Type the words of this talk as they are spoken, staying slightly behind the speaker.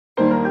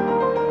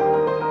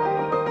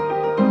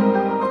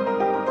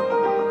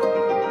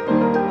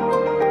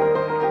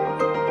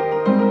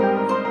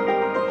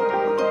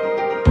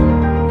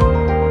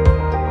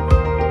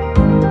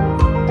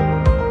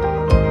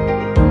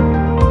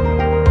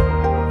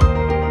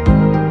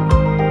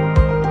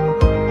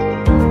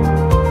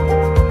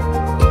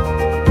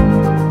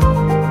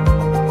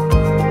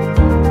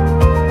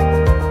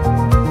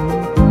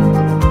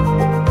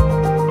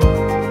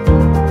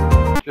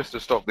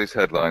stop these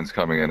headlines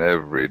coming in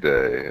every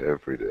day,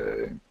 every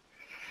day.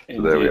 So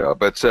Indeed. there we are.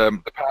 But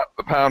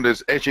the pound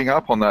is edging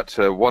up on that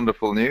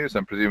wonderful news,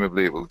 and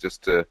presumably it will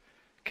just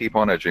keep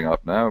on edging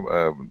up now.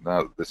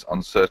 Now that this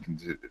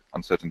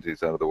uncertainty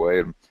is out of the way,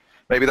 and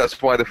maybe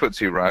that's why the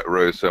FTSE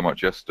rose so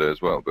much yesterday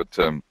as well. But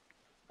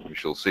we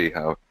shall see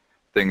how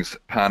things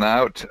pan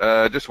out.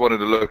 Just wanted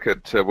to look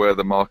at where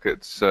the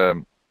markets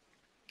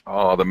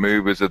are the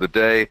movers of the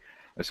day.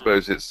 I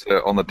suppose it's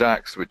on the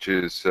DAX, which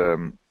is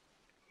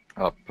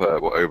up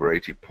over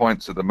 80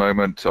 points at the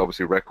moment.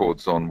 Obviously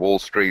records on Wall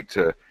Street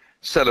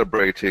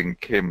celebrating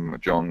Kim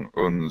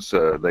Jong-un's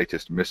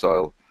latest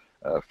missile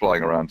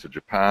flying around to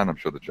Japan. I'm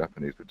sure the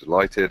Japanese were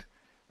delighted.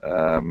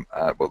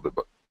 Well, they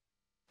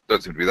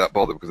don't seem to be that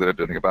bothered because they don't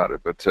do anything about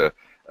it. But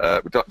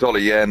dollar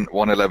yen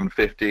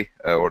 111.50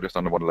 or just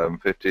under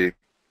 111.50.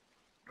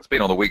 It's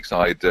been on the weak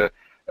side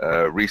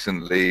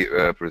recently,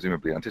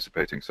 presumably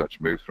anticipating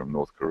such moves from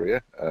North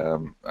Korea,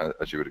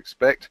 as you would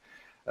expect.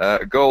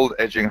 Gold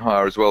edging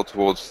higher as well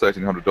towards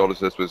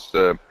 $1,300, as was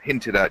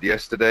hinted at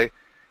yesterday.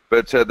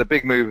 But the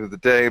big move of the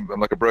day,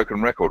 like a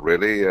broken record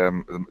really,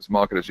 this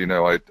market, as you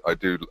know, I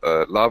do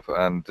love,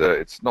 and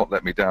it's not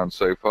let me down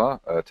so far.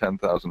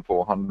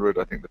 10,400,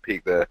 I think the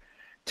peak there,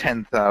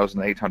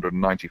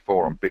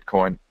 10,894 on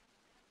Bitcoin,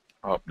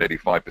 up nearly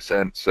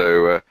 5%.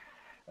 So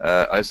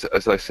as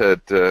I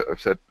said,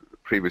 I've said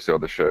previously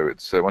on the show,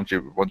 it's once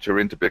you're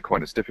into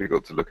Bitcoin, it's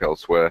difficult to look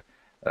elsewhere.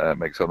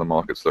 Makes other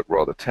markets look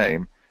rather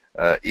tame,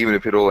 even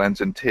if it all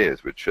ends in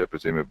tears, which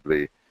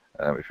presumably,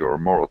 if you're a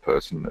moral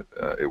person,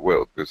 it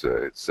will, because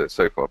it's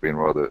so far been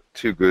rather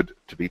too good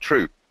to be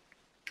true.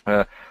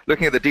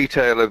 Looking at the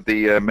detail of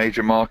the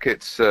major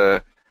markets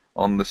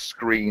on the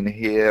screen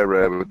here,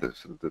 with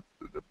the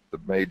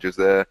majors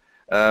there,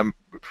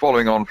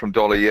 following on from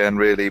dollar yen,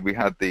 really, we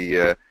had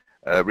the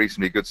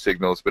reasonably good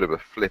signals, a bit of a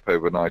flip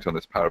overnight on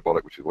this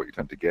parabolic, which is what you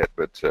tend to get,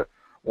 but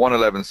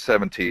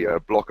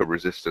 111.70 block of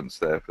resistance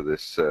there for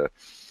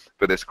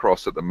this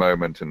cross at the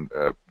moment, and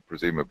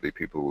presumably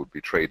people will be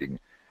trading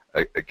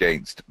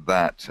against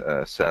that,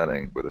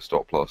 selling with a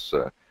stop loss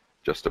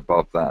just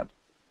above that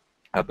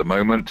at the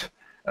moment.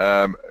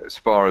 As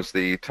far as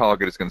the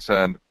target is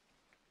concerned,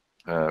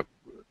 you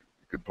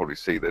could probably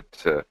see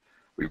that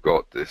we've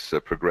got this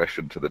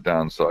progression to the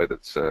downside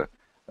that's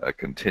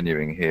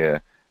continuing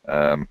here.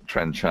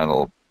 Trend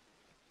channel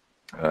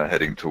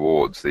heading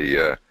towards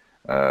the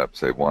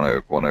say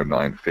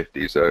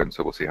 109.50 zone,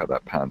 so we'll see how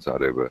that pans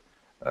out over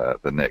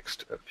the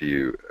next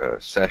few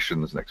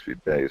sessions, next few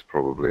days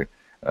probably.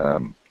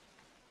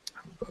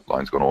 That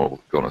line's gone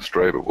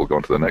astray, but we'll go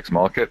on to the next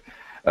market.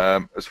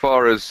 As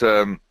far as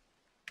the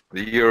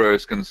euro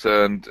is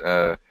concerned,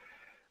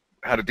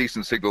 had a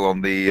decent signal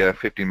on the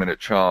 15-minute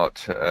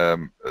chart at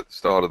the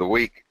start of the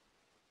week,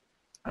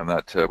 and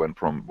that went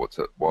from what's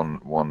at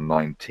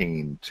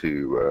 119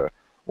 to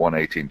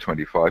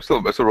 118.25.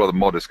 Still rather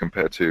modest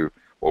compared to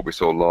what we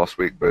saw last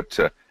week, but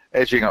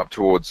edging up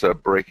towards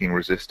breaking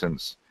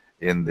resistance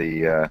in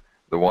the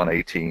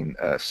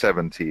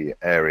 118.70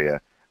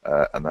 area,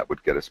 and that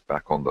would get us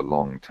back on the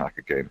long tack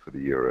again for the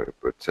euro,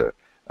 but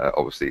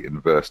obviously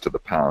inverse to the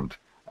pound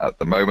at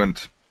the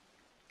moment.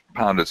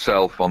 Pound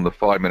itself on the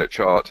 5-minute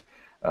chart,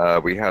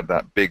 we had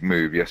that big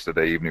move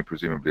yesterday evening,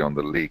 presumably on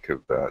the leak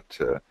of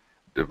that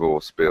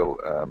divorce bill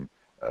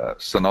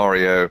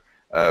scenario.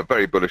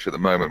 Very bullish at the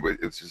moment.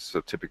 It's just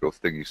a typical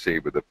thing you see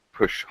with a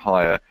push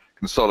higher,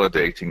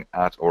 consolidating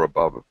at or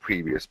above a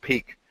previous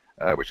peak,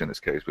 which in this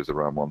case was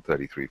around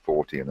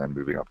 133.40, and then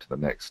moving up to the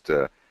next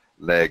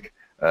leg.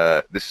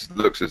 This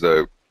looks as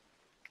though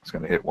it's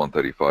going to hit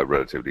 135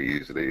 relatively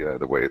easily,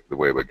 the way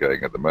we're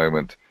going at the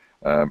moment.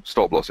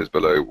 Stop loss is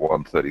below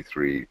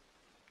 133.80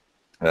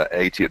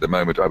 at the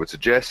moment, I would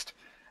suggest,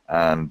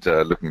 and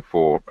looking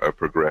for a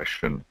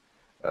progression,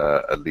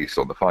 at least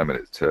on the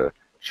 5-minute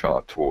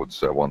chart, towards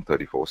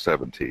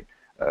 134.70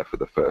 for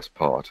the first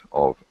part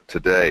of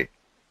today.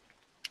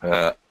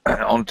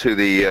 Onto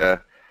the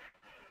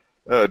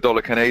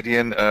dollar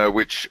Canadian,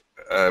 which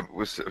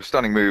was a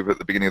stunning move at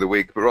the beginning of the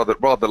week, but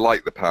rather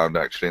like the pound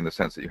actually, in the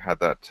sense that you had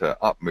that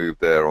up move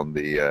there on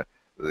the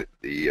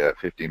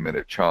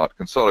 15-minute chart,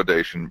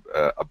 consolidation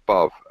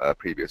above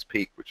previous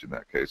peak, which in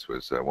that case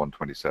was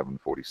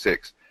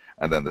 127.46,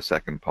 and then the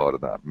second part of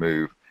that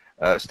move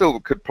still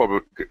could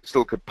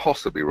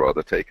possibly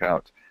rather take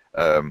out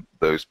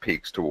those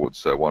peaks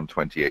towards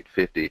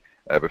 128.50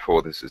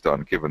 before this is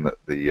done, given that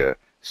the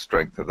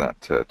strength of that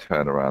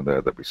turnaround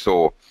there that we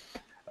saw,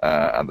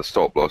 and the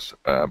stop loss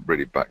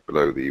really back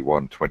below the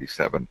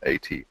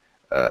 127.80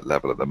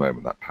 level at the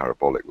moment. That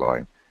parabolic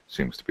line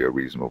seems to be a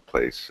reasonable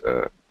place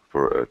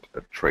for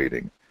a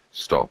trading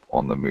stop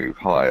on the move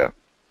higher.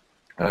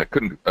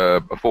 Couldn't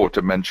afford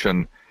to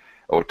mention,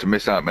 or to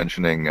miss out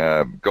mentioning,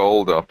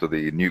 gold after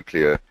the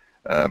nuclear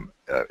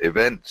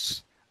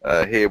events.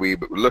 Here we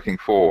were looking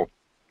for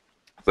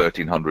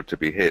 1,300 to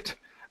be hit,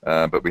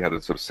 but we had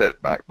a sort of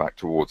setback back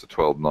towards the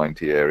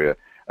 1290 area.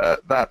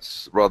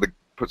 That's rather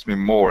puts me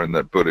more in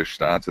the bullish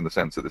stance, in the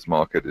sense that this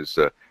market is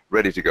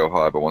ready to go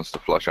higher but wants to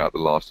flush out the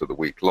last of the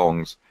week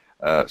longs.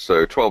 So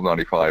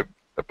 1295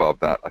 above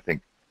that. I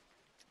think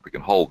we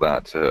can hold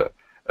that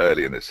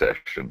early in the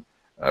session.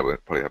 We'll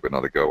probably have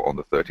another go on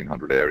the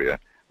 1300 area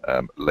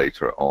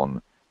later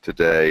on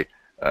today.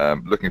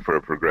 Looking for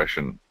a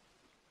progression,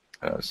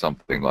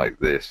 something like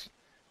this,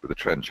 with a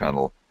trend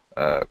channel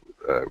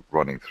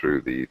running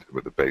through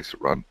with the base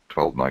at around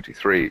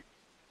 1293,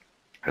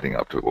 heading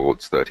up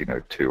towards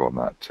 1302 on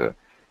that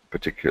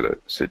particular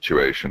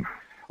situation.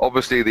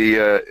 Obviously,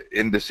 the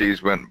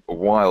indices went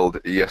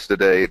wild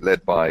yesterday,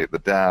 led by the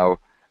Dow.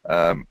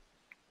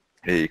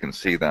 Here you can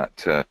see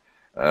that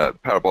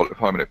parabolic,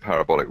 5-minute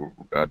parabolic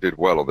did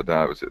well on the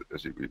Dow, as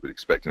you would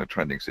expect in a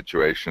trending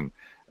situation.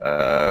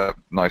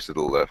 Nice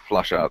little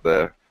flush out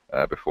there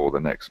before the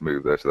next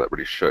move there, so that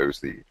really shows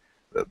the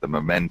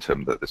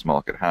momentum that this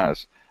market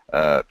has.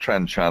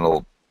 Trend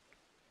channel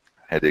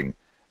heading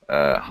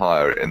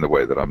higher in the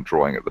way that I'm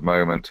drawing at the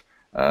moment,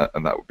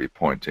 and that would be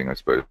pointing, I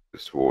suppose,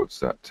 towards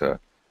that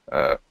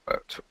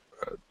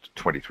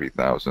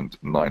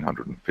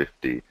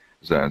 23,950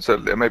 zone. So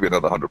maybe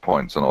another 100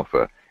 points on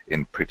offer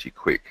in pretty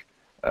quick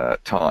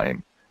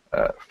time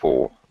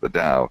for the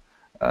Dow,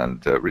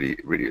 and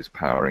really is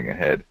powering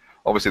ahead.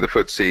 Obviously, the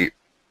FTSE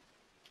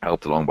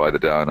helped along by the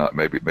Dow, and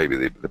maybe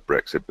the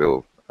Brexit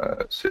bill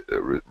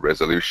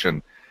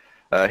resolution.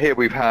 Here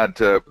we've had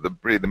the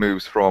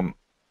moves from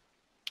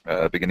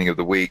beginning of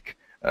the week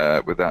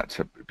with that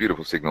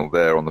beautiful signal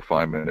there on the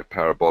 5-minute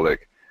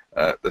parabolic.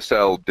 The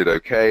sell did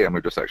okay, and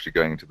we're just actually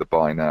going into the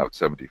buy now at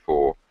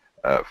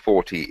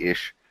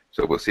 74.40-ish.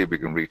 So we'll see if we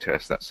can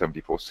retest that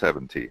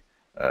 74.70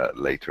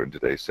 later in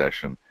today's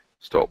session.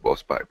 Stop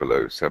loss back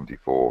below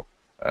 74.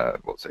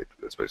 Let's say,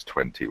 I suppose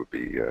 20 would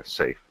be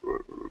safe,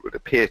 or would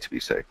appear to be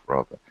safe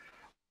rather,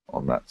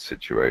 on that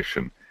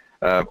situation.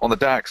 On the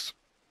DAX,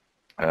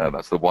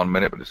 that's the 1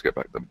 minute, but let's get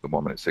back to the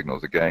 1 minute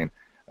signals again.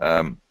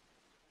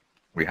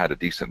 We had a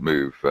decent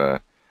move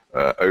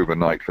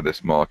overnight for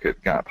this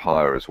market, gap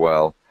higher as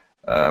well.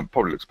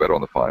 Probably looks better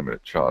on the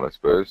 5-minute chart, I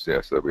suppose.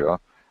 Yes, there we are.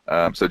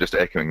 So just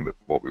echoing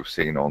what we've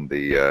seen on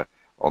the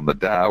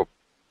Dow.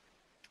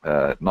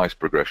 Nice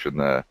progression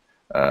there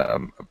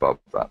above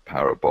that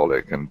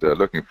parabolic, and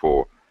looking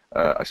for,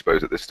 I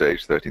suppose at this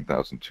stage,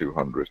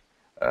 13,200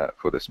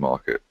 for this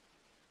market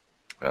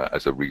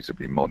as a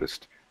reasonably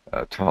modest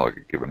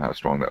target, given how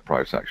strong that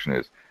price action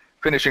is.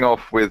 Finishing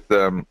off with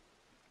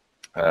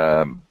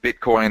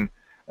Bitcoin.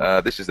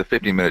 This is the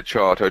 15-minute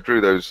chart. I drew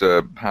those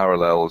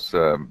parallels,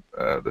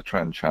 the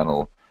trend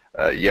channel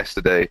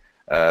yesterday.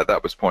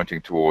 That was pointing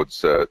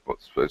towards, I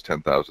suppose,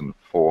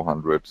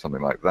 10,400,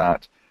 something like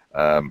that.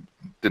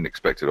 Didn't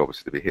expect it,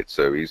 obviously, to be hit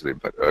so easily. In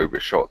fact,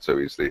 overshot so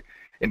easily.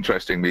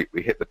 Interestingly,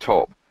 we hit the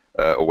top,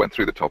 or went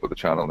through the top of the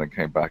channel, and then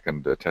came back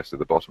and tested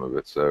the bottom of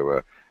it.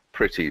 So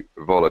pretty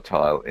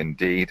volatile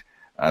indeed,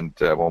 and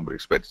one would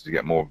expect it to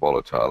get more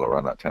volatile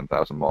around that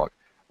 10,000 mark.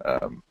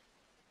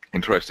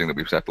 Interesting that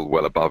we've settled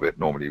well above it.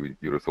 Normally,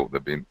 you'd have thought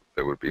there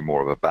would be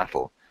more of a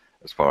battle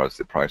as far as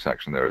the price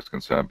action there is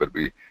concerned, but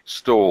we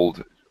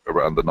stalled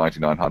around the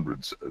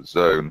 9,900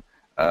 zone,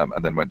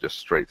 and then went just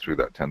straight through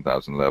that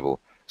 10,000 level.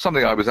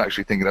 Something I was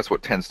actually thinking, that's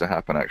what tends to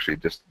happen, actually.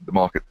 Just the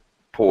market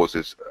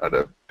pauses at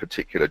a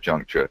particular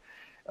juncture,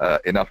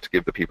 enough to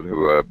give the people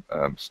who are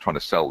trying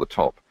to sell the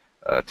top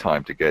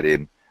time to get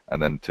in,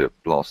 and then to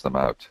blast them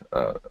out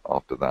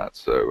after that.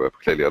 So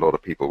clearly a lot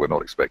of people were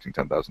not expecting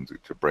 10,000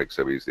 to break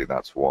so easily.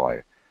 That's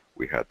why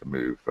we had the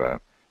move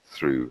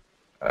through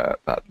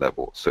that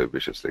level so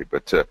viciously.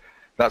 But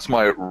that's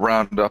my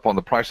roundup on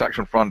the price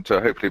action front.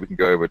 Hopefully we can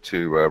go over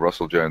to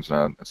Russell Jones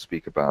now and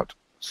speak about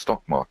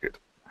stock market.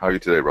 How are you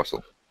today,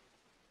 Russell?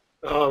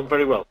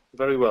 Very well,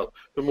 very well.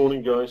 Good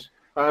morning, guys.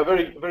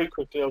 Very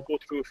quickly, I'll go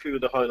through a few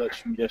of the highlights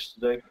from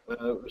yesterday. It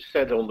was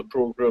said on the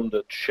program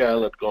that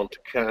Shell had gone to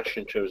cash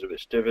in terms of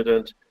its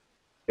dividend.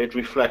 It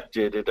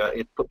reflected,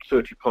 it put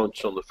 30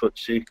 points on the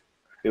FTSE.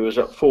 It was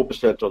up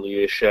 4% on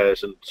the A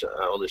shares, and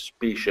on the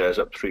B shares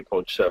up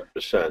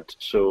 3.7%.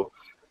 So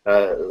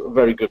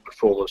very good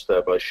performance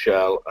there by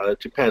Shell. It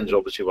depends,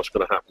 obviously, what's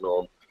going to happen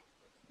on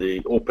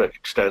the OPEC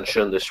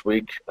extension this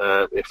week,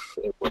 if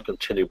it will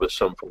continue with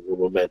some form of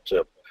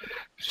momentum.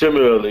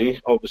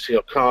 Similarly, obviously,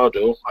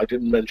 Ocado, I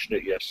didn't mention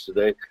it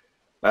yesterday,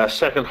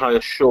 second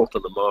highest short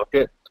on the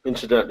market.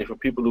 Incidentally, for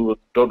people who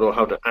don't know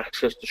how to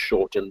access the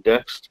short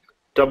index,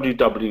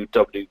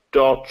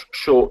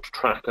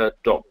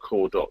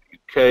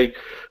 www.shorttracker.co.uk.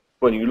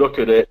 When you look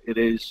at it, it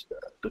is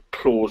the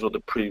close of the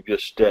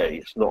previous day.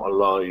 It's not a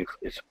live,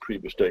 it's a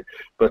previous day.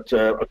 But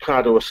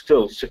Ocado is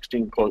still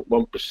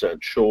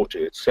 16.1%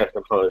 shorted. It's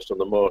second highest on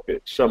the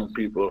market. Some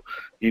people,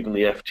 even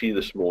the FT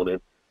this morning,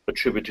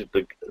 attributed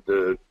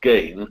the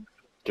gain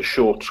to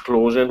shorts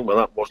closing. Well,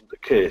 that wasn't the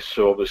case.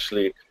 So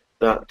obviously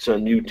that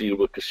new deal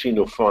with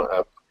Casino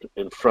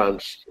in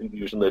France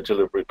using their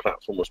delivery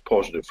platform was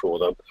positive for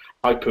them.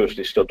 I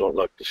personally still don't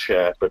like the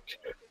share, but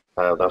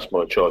that's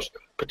my choice.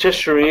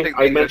 Patisserie,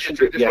 I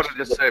mentioned it. Just wanted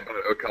to say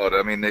about Ocado.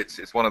 I mean,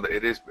 it's one of the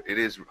it is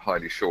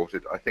highly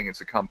shorted. I think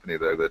it's a company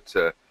though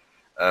that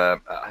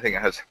I think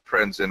it has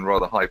friends in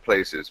rather high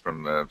places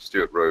from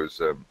Stuart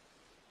Rose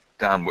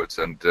downwards,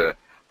 and I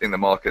think the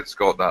market's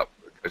got that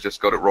has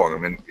just got it wrong. I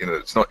mean,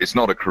 it's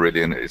not a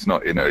Carillion. It's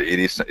not,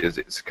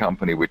 it's a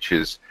company which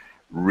is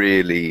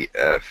really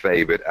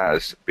favoured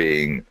as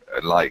being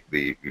like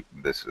the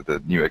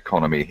new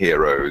economy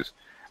heroes,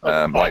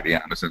 like the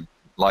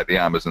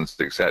Amazons,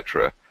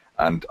 etc.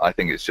 And I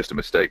think it's just a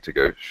mistake to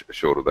go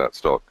short of that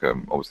stock.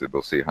 Obviously,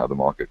 we'll see how the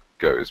market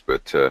goes,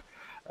 but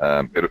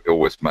it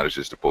always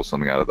manages to pull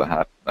something out of the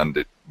hat,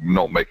 and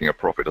not making a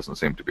profit doesn't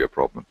seem to be a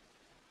problem.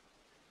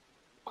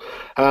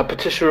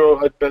 Patisserie,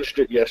 I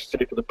mentioned it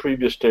yesterday, but the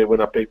previous day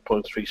went up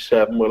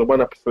 8.37. Well, it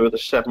went up further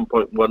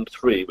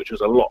 7.13, which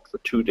is a lot for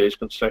 2 days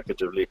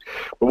consecutively.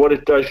 But what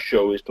it does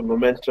show is the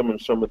momentum in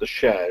some of the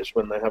shares,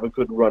 when they have a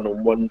good run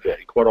on one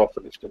day, quite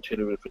often it's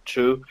continuing for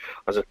two,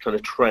 as a kind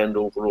of trend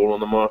overall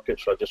on the market.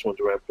 So I just want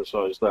to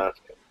emphasize that.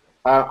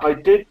 I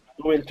did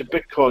go into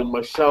Bitcoin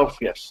myself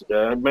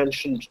yesterday. I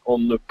mentioned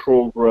on the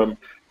program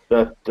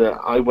that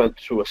I went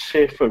through a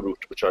safer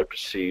route, which I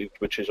perceived,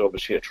 which is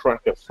obviously a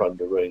tracker fund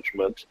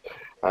arrangement,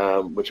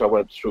 which I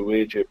went through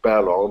AJ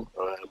Bell on,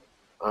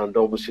 and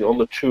obviously on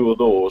the two of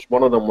those,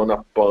 one of them went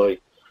up by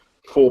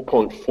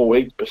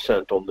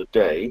 4.48% on the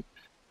day,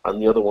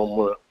 and the other one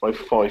went up by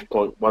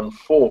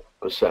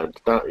 5.14%.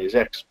 That is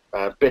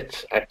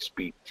BIT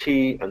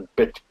XBT and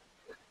BIT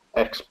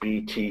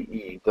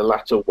XBTE. The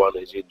latter one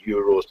is in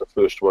euros, the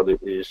first one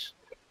is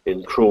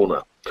in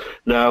krona.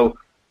 Now,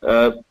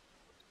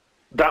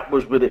 that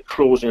was with it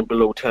closing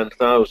below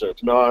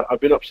 10,000. Now, I've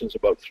been up since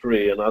about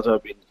 3, and as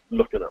I've been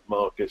looking at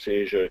markets,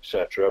 Asia,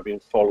 etc., I've been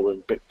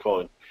following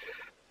Bitcoin.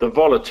 The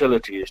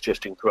volatility is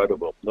just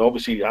incredible. Now,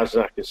 obviously, as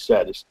Zach has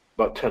said, it's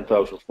about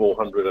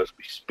 10,400 as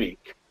we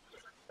speak.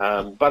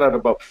 But at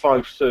about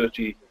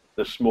 5:30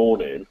 this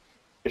morning,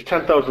 it's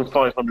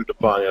 10,500 to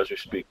buy as we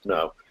speak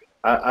now.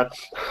 At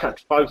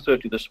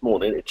 5:30 this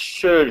morning, it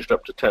surged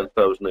up to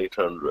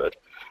 10,800.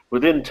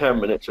 Within 10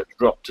 minutes, it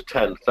dropped to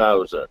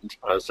 10,000,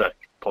 as Zach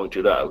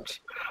pointed out,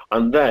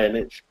 and then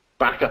it's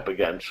back up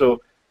again.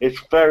 So it's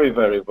very,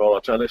 very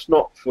volatile. It's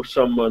not for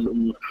someone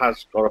who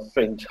has got a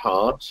faint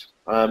heart,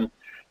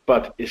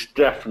 but it's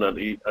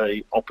definitely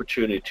an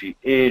opportunity.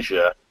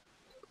 Asia,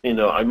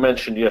 I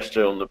mentioned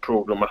yesterday on the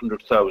program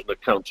 100,000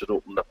 accounts had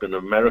opened up in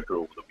America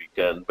over the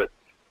weekend, but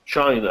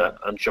China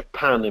and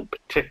Japan in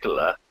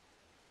particular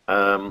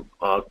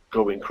are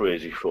going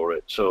crazy for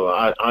it. So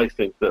I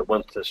think that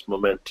once this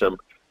momentum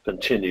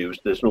continues,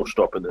 there's no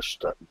stopping this.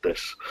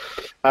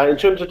 In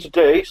terms of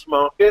today's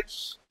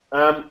markets,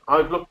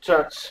 I've looked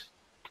at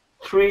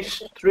three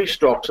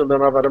stocks, and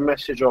then I've had a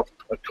message off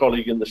a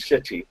colleague in the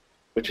city,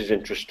 which is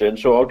interesting.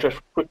 So I'll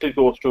just quickly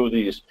go through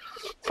these.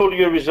 Full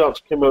year results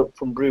came out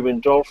from Brewin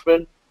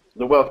Dolphin,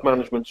 the wealth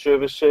management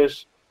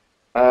services.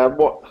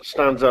 What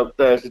stands out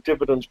there is the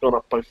dividend's gone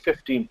up by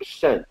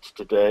 15%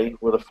 today,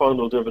 with a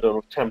final dividend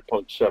of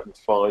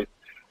 10.75.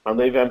 and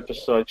they've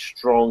emphasised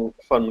strong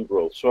fund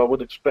growth. So I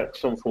would expect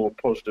some form of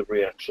positive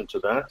reaction to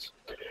that.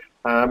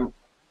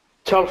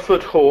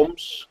 Telford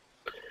Homes,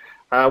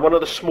 one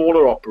of the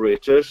smaller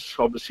operators,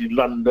 obviously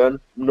London,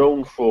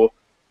 known for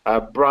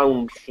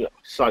brown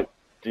site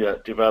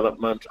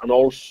development, and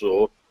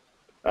also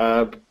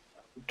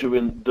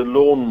doing the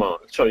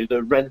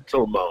the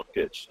rental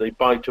markets. They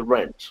buy to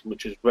rent,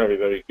 which is very,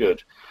 very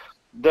good.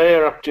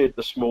 Their update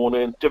this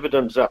morning,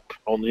 dividends up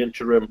on the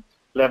interim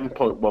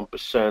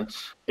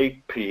 11.1%,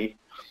 8p.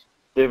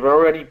 They've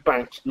already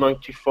banked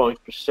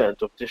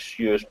 95% of this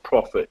year's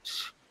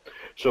profits.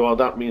 So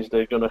that means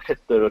they're going to hit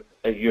their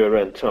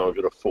year-end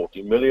target of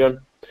 40 million.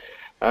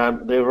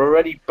 They've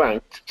already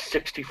banked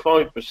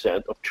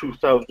 65% of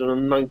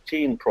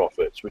 2019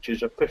 profits, which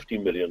is a 50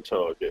 million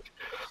target.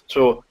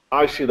 So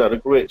I see that a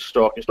great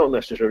stock. It's not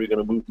necessarily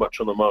going to move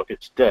much on the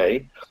market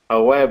today.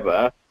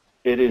 However,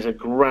 it is a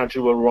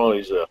gradual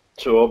riser.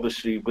 So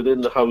obviously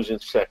within the housing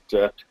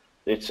sector,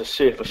 it's a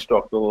safer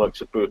stock than the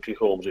likes of Berkeley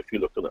Homes if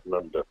you're looking at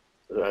London.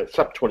 It's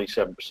up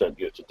 27%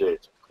 year to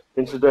date.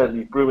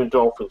 Incidentally, Brewin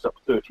Dolphin's up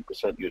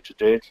 30% year to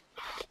date.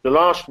 The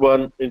last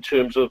one, in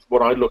terms of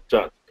what I looked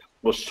at,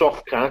 was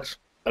Softcat,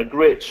 a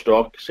great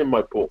stock. It's in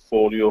my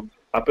portfolio,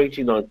 up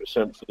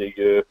 89% for the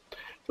year.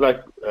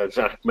 Like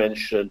Zach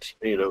mentioned,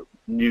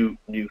 new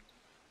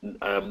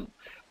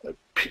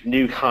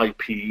high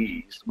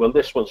PEs. Well,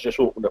 this one's just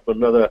opened up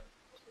another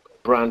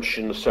branch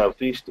in the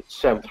southeast, its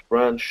 7th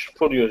branch.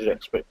 Full year's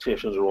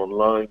expectations are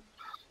online,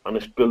 and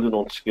it's building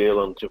on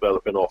scale and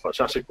developing offers.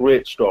 That's a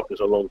great stock as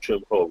a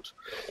long-term hold.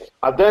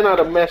 I then had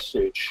a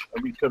message,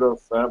 and we could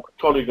have a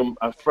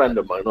friend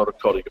of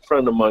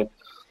mine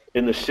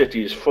in the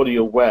city is fully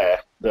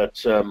aware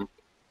that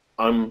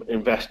I'm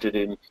invested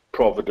in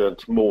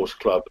Provident, Moores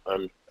Club,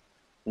 and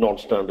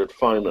Non-Standard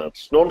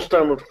Finance.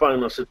 Non-Standard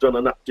Finance has done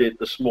an update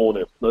this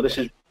morning. Now, this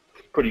is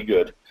pretty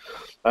good.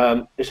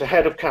 It's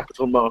ahead of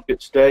Capital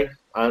Markets Day,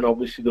 and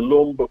obviously the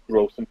loan book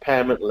growth,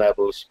 impairment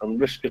levels, and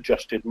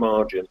risk-adjusted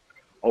margin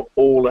are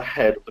all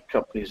ahead of the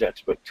company's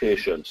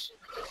expectations.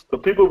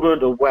 But people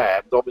weren't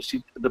aware that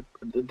obviously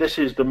this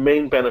is the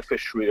main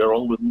beneficiary,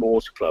 along with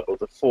Moores Club, of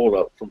the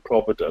fallout from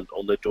Provident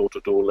on their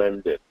door-to-door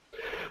lending.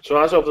 So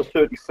as of the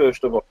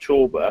 31st of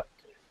October,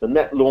 the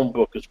net loan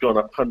book has gone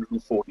up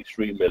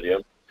 143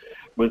 million.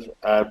 which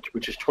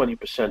is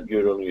 20%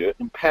 year on year.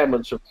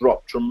 Impairments have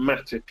dropped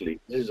dramatically.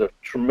 This is a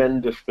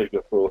tremendous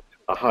figure for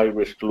a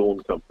high-risk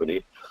loan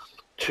company,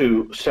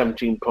 to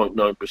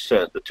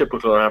 17.9%. The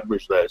typical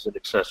average there is in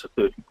excess of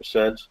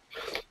 30%,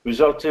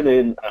 resulting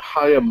in a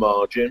higher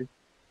margin.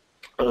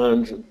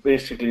 And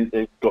basically,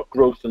 they've got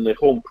growth in their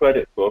home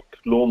credit book,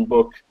 loan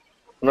book,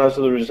 and as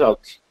a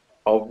result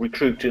of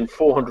recruiting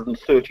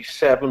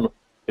 437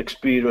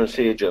 experienced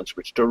agents,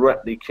 which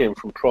directly came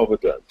from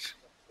Providence.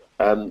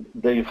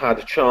 They've had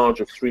a charge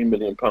of £3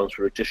 million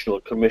for additional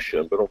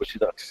commission, but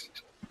obviously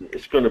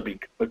it's going to be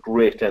a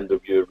great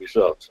end-of-year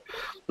result.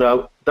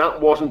 Now, that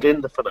wasn't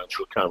in the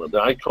financial calendar.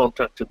 I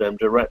contacted them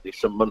directly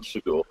some months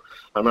ago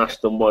and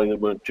asked them why they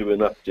weren't doing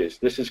updates.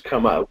 This has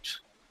come out,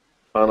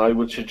 and I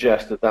would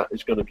suggest that that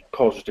is going to be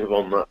positive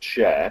on that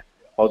share,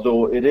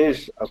 although it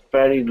is a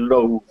very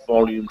low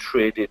volume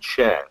traded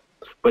share.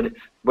 But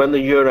when the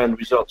year-end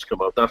results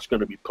come out, that's going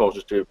to be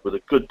positive with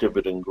a good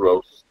dividend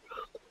growth.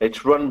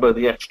 It's run by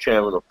the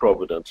ex-chairman of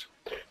Providence.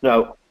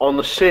 Now, on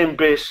the same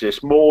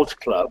basis, Moore's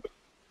Club,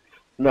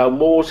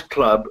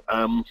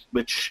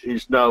 which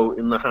is now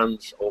in the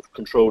hands of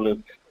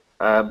controlling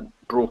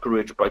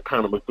brokerage by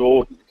Panama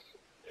Gordon,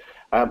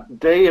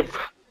 they have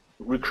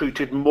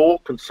recruited more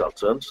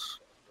consultants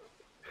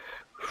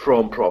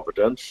from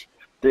Providence.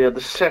 They are the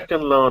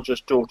second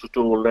largest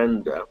door-to-door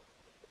lender.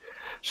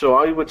 So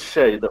I would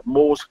say that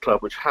Moore's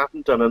Club, which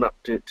haven't done an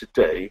update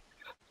today,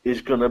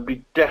 is going to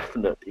be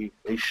definitely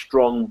a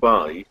strong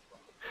buy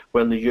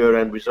when the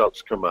year-end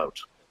results come out.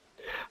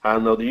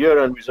 And the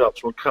year-end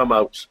results will come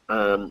out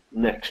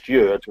next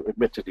year,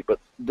 admittedly, but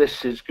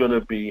this is going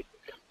to be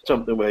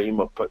something where you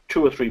might put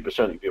 2 or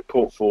 3% of your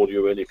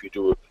portfolio in if you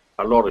do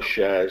a lot of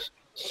shares.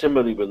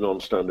 Similarly with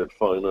non-standard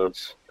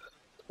finance.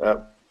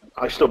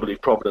 I still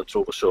believe Providence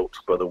oversold,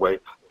 by the way,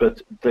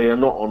 but they are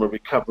not on a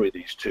recovery,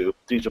 these two.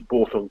 These are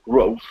both on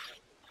growth,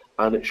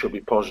 and it should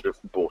be positive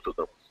for both of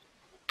them.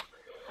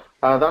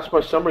 That's my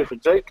summary for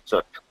today,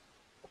 Zach.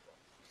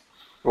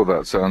 Well,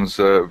 that sounds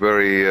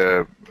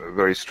very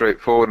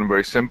straightforward and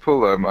very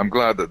simple. I'm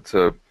glad that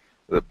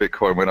that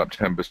Bitcoin went up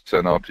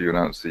 10% after you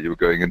announced that you were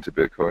going into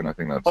Bitcoin. I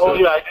think that's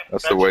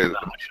that's the way. I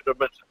should have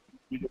mentioned.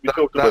 We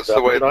talked about that's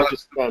the way.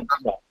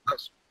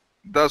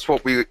 That's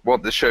what we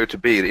want the show to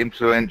be,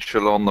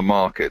 influential on the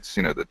markets.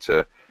 You know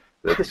that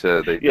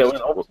they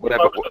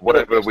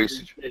whatever we.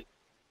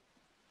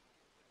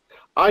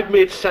 I've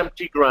made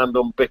 70 grand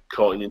on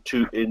Bitcoin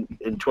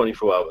in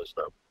 24 hours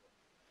now.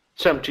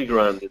 70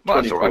 grand in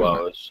 24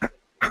 hours.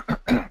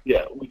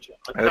 Yeah,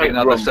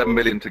 another 7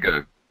 million to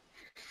go.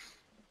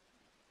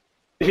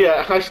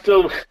 Yeah, I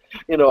still,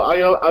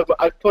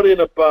 I've put in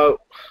about,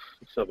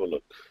 let's have a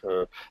look,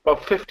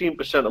 about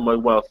 15% of my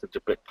wealth into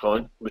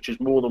Bitcoin, which is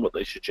more than what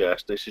they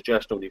suggest. They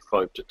suggest only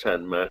 5 to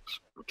 10 max,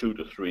 2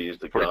 to 3 is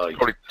the guide.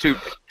 Probably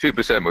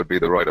 2% would be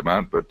the right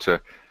amount, but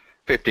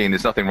 15,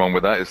 there's nothing wrong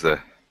with that, is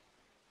there?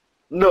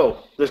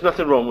 No, there's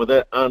nothing wrong with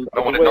it, and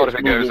not if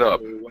it goes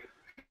up. No.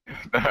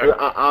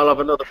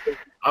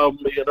 I'll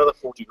make another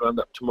 40 grand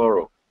up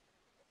tomorrow.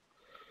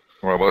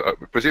 Well,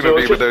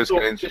 presumably with those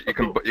gains, you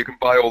can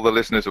buy all the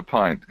listeners a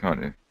pint,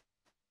 can't you?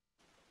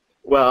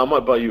 Well, I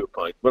might buy you a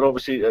pint, but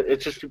obviously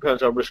it just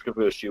depends how risk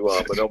averse you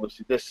are. But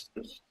obviously this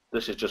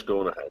is just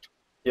going ahead.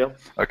 Yeah.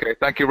 Okay.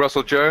 Thank you,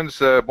 Russell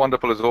Jones.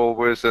 Wonderful as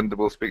always, and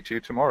we'll speak to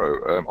you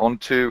tomorrow. On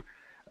to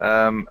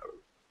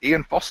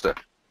Ian Foster,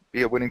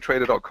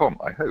 beawinningtrader.com.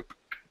 I hope.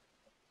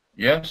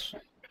 Yes.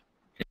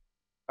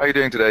 How are you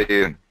doing today,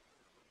 Ian?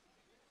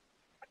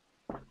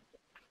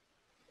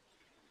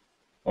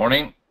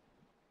 Morning.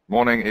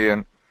 Morning,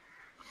 Ian.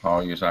 How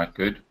are you, Zach?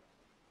 Good.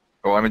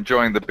 Oh, I'm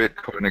enjoying the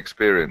Bitcoin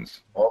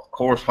experience. Of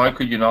course. How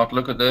could you not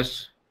look at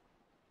this?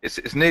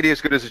 It's nearly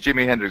as good as a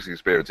Jimi Hendrix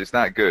experience. It's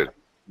that good.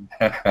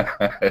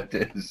 It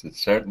is.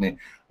 It's certainly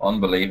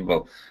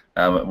unbelievable.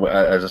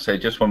 As I say,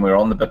 just when we're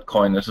on the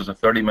Bitcoin, this is a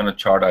 30-minute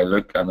chart I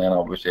look, and then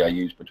obviously I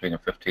use between a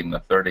 15 and a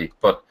 30.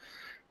 But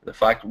the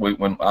fact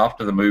when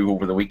after the move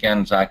over the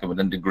weekend, Zach, it went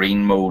into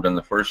green mode, and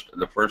the first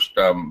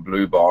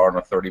blue bar on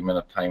a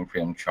 30-minute time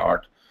frame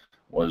chart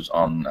was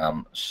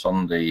on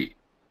Sunday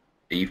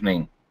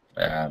evening.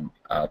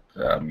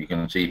 You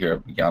can see here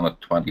it began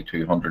at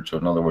 2200, so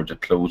in other words,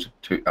 it closed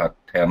at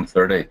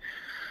 10:30,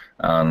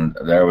 and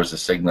there was the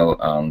signal,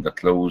 and the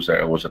close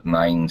there was at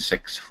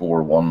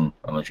 9641,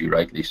 and as you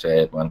rightly say,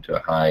 it went to a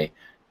high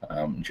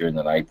during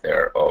the night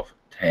there of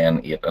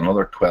 10.8,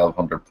 another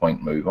 1200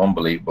 point move,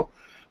 unbelievable.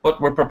 But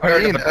we're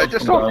prepared. Ian,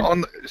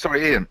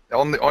 sorry, Ian,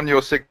 on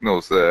your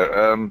signals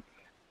there.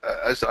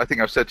 As I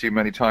think I've said to you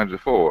many times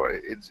before,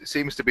 it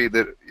seems to be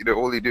that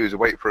all you do is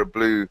wait for a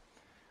blue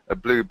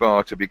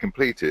bar to be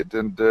completed,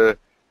 and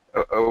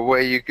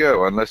away you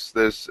go, unless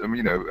there's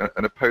an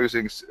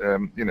opposing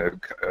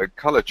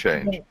color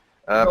change.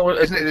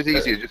 Isn't it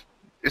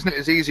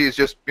as easy as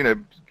just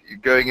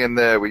going in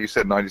there where you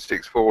said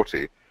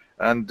 96.40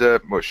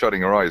 and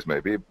shutting your eyes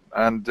maybe,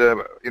 and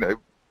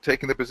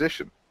taking the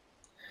position?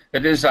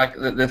 It is like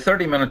the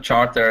 30-minute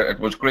chart there. It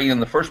was green, and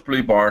the first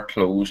blue bar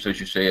closed, as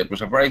you say. It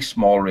was a very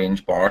small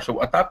range bar.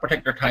 So at that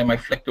particular time, I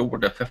flicked over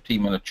to a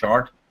 15-minute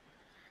chart,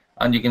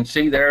 And you can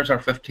see there's our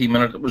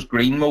 15-minute. It was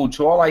green mode,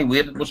 so all I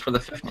waited was for the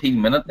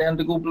 15-minute then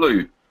to go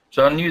blue.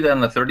 So I knew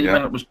then the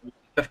 30-minute was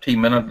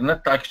 15-minute, and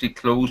it actually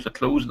closed. The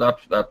close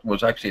that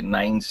was actually at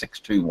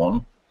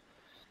 9,621.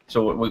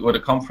 So we got a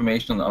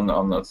confirmation on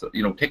the,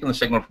 you know, taking the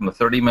signal from the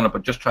 30-minute,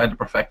 but just trying to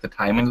perfect the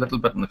timing a little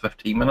bit in the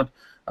 15-minute.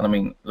 And I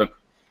mean, look,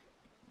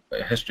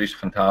 history's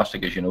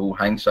fantastic, as you know,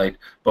 hindsight,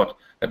 but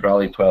it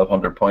rallied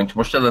 1,200 points.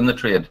 We're still in the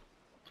trade.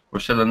 We're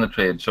still in the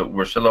trade, so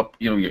we're still up.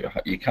 You know,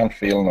 you can't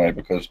fail now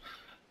because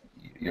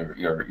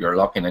you're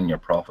locking in your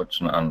profits.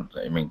 And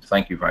I mean,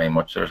 thank you very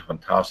much. There's a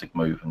fantastic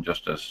move, and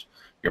just as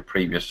your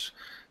previous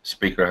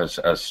speaker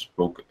has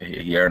spoke,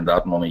 he earned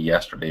that money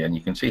yesterday, and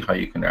you can see how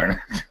you can earn it.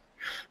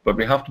 But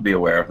we have to be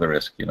aware of the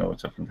risk. You know,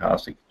 it's a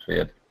fantastic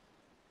trade.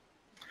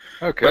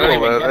 Okay, But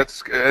anyway,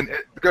 let's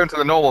go into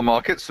the normal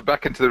markets,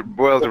 back into the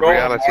world of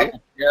reality.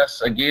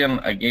 Yes, again,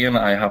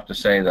 I have to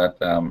say that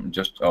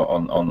just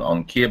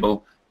on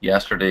cable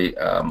yesterday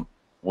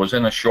was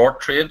in a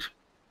short trade.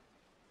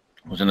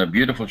 Was in a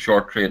beautiful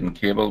short trade in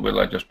cable. Will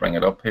I just bring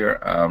it up here?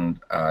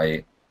 And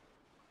by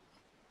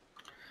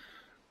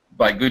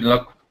good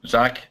luck,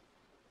 Zach,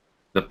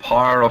 the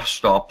power of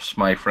stops,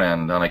 my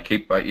friend, and I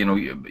keep, you know,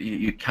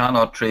 you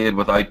cannot trade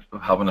without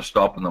having a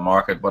stop in the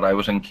market. But I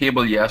was in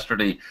cable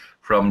yesterday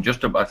from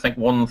just about, I think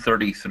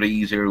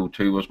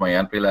 133.02 was my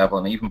entry level,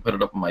 and I even put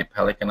it up in my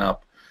Pelican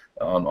app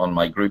on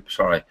my group.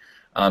 Sorry,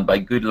 and by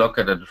good luck,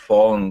 it had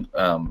fallen,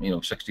 you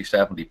know, 60,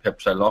 70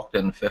 pips. I locked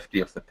in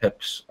 50 of the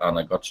pips, and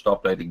I got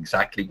stopped out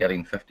exactly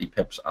getting 50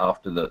 pips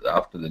after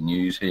the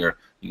news here.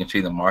 You can see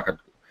the market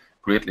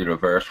greatly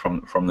reversed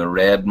from the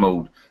red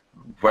mode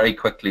very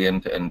quickly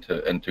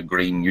into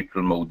green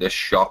neutral mode. This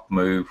shock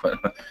move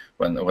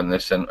when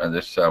this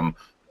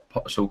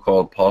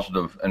so-called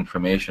positive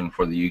information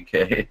for the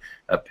UK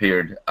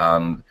appeared,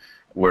 and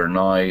we're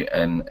now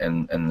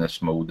in this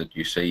mode that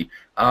you see.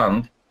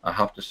 And I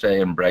have to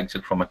say, in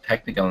Brexit, from a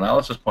technical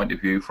analysis point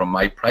of view, from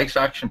my price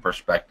action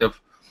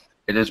perspective,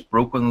 it is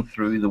broken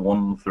through the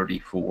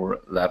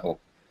 134 level.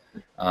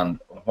 And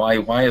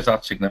why is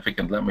that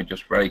significant? Let me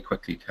just very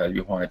quickly tell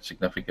you why it's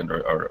significant,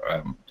 or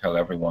tell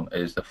everyone,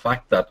 is the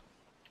fact that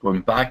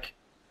going back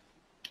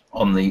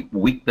on the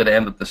week that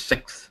ended the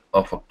 6th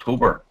of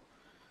October,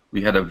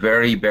 we had a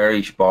very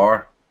bearish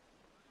bar,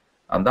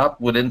 and that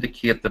would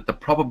indicate that the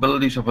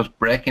probabilities of us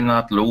breaking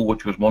that low,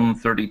 which was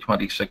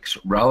 130.26,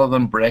 rather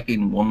than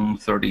breaking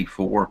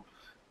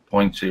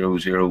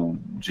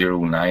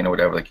 134.0009 or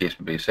whatever the case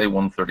may be, say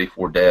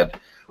 134 dead,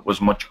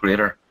 was much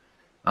greater.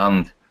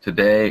 And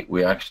today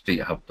we actually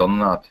have done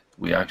that.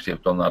 We actually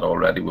have done that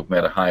already. We've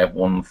made a high of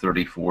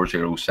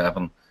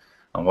 134.07.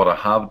 And what I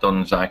have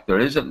done, Zach, there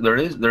is a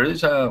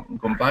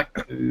going back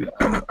to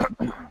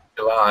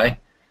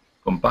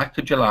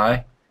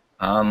July,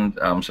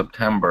 and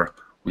September,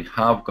 we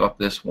have got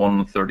this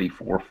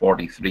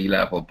 134.43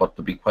 level. But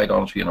to be quite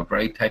honest with you, on a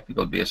very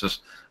technical basis,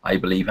 I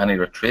believe any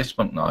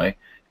retracement now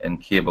in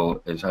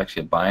cable is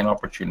actually a buying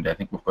opportunity. I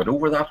think we've got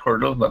over that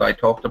hurdle that I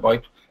talked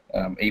about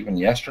even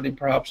yesterday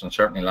perhaps, and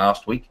certainly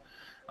last week.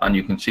 And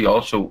you can see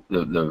also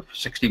the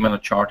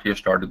 60-minute chart here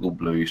started to go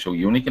blue. So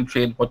you only can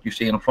trade what you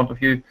see in front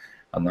of you,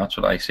 and that's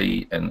what I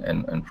see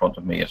in front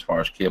of me as far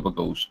as cable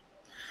goes.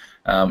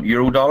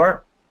 Euro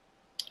dollar,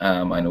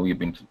 I know you've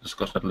been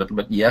discussing it a little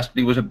bit.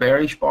 Yesterday was a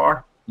bearish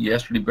bar.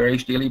 Yesterday,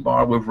 bearish daily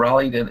bar. We've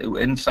rallied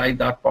inside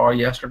that bar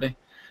yesterday.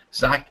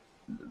 Zach,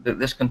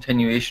 this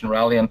continuation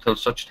rally until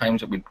such times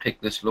that we take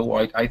this low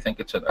out, I think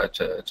it's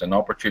an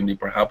opportunity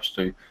perhaps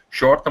to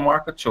short the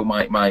market. So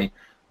my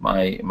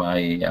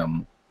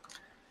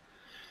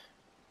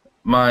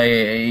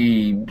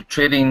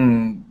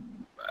trading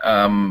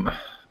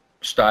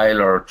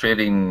style or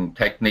trading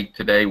technique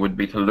today would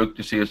be to look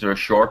to see is there a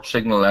short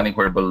signal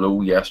anywhere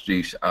below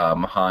yesterday's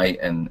high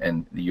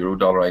in the euro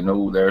dollar. I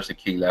know there's a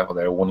key level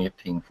there,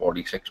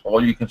 118.46.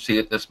 All you can see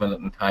at this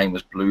minute in time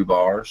is blue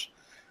bars,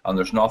 and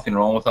there's nothing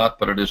wrong with that,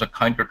 but it is a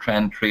counter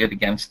trend trade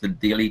against the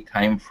daily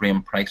time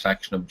frame price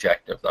action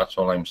objective. That's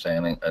all I'm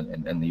saying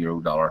in the euro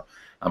dollar.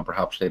 And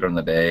perhaps later in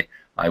the day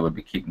I would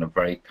be keeping a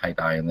very tight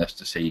eye on this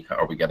to see,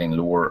 are we getting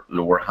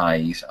lower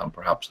highs, and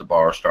perhaps the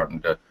bar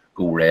starting to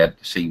go red,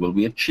 to see will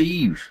we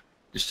achieve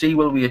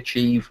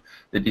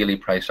the daily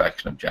price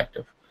action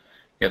objective.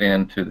 Getting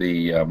into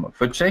the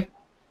FTSE,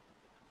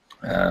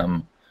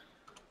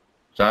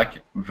 Zach,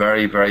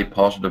 very, very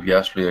positive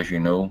yesterday, as you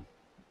know.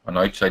 An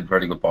outside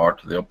vertical bar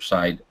to the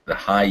upside. The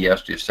high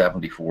yesterday is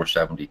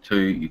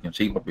 74.72. You can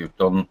see what we've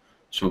done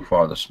so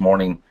far this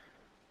morning.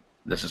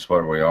 This is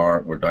where we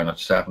are. We're down at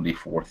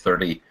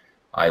 74.30.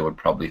 I would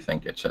probably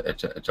think it's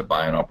a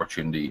buying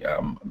opportunity,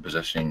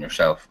 positioning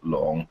yourself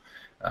long,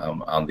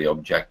 and the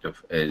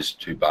objective is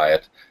to buy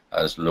it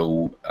as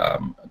low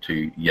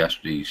to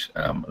yesterday's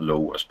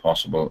low as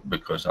possible,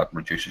 because that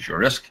reduces your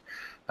risk.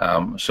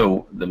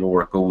 So the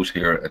lower it goes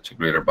here, it's a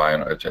greater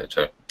buying. It's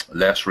a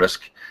less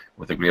risk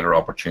with a greater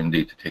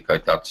opportunity to take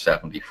out that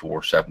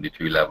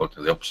 74.72 level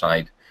to the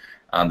upside.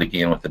 And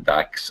again with the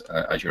DAX,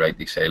 as you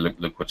rightly say,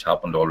 look what's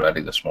happened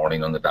already this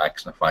morning on the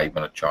DAX in a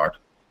 5-minute chart.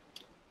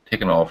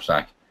 Taken off,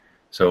 Zach.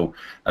 So,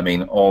 I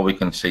mean, all we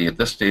can see at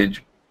this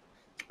stage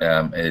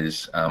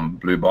is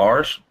blue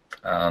bars,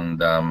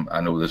 and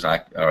I know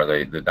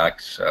the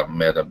DAX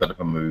made a bit of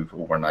a move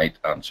overnight,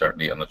 and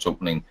certainly in its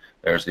opening,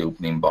 there's the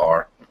opening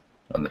bar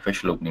and the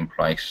official opening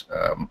price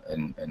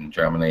in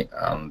Germany,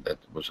 and it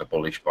was a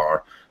bullish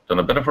bar. Done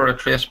a bit of a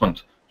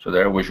retracement, so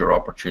there was your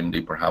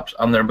opportunity perhaps,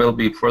 and there will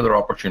be further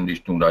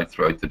opportunities no doubt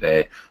throughout the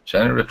day. So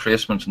any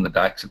retracements in the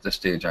DAX at this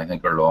stage, I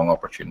think, are long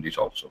opportunities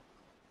also.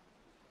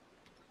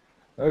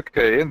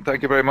 Okay, Ian,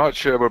 thank you very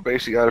much. We're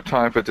basically out of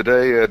time for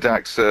today.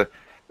 DAX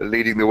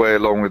leading the way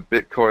along with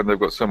Bitcoin. They've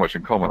got so much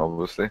in common,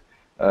 obviously.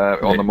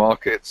 On the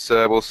markets,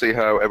 we'll see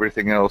how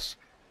everything else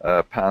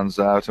pans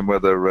out and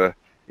whether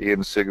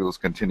Ian's signals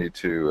continue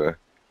to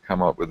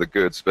come up with the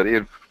goods. But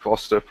Ian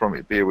Foster from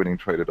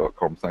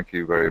beerwinningtrader.com, thank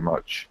you very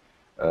much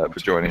for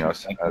joining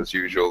us as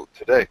usual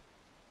today.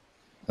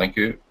 Thank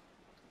you.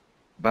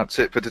 That's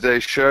it for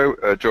today's show.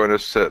 Join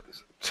us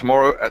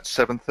tomorrow at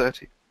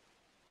 7:30.